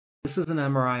This is an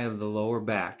MRI of the lower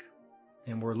back,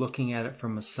 and we're looking at it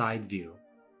from a side view.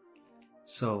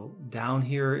 So down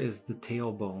here is the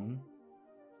tailbone,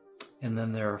 and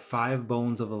then there are 5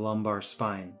 bones of the lumbar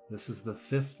spine. This is the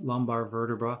 5th lumbar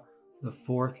vertebra, the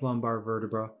 4th lumbar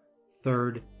vertebra,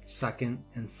 3rd, 2nd,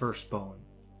 and 1st bone.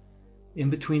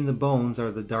 In between the bones are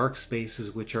the dark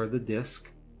spaces, which are the disc.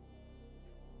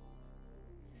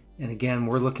 And again,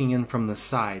 we're looking in from the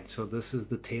side. So this is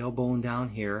the tailbone down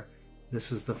here.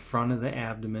 This is the front of the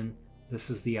abdomen. This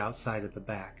is the outside of the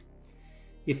back.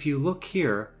 If you look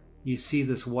here, you see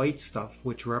this white stuff,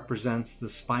 which represents the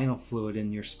spinal fluid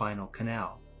in your spinal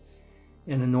canal.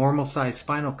 In a normal size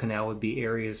spinal canal would be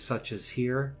areas such as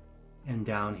here and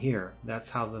down here.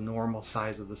 That's how the normal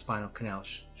size of the spinal canal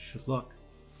should look.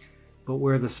 But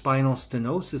where the spinal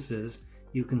stenosis is,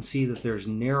 you can see that there's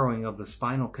narrowing of the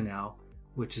spinal canal,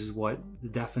 which is what the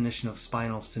definition of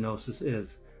spinal stenosis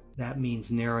is. That means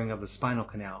narrowing of the spinal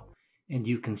canal. And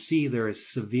you can see there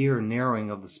is severe narrowing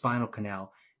of the spinal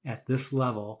canal at this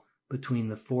level between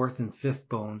the 4th and 5th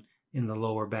bone in the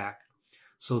lower back.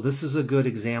 So this is a good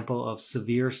example of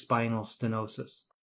severe spinal stenosis.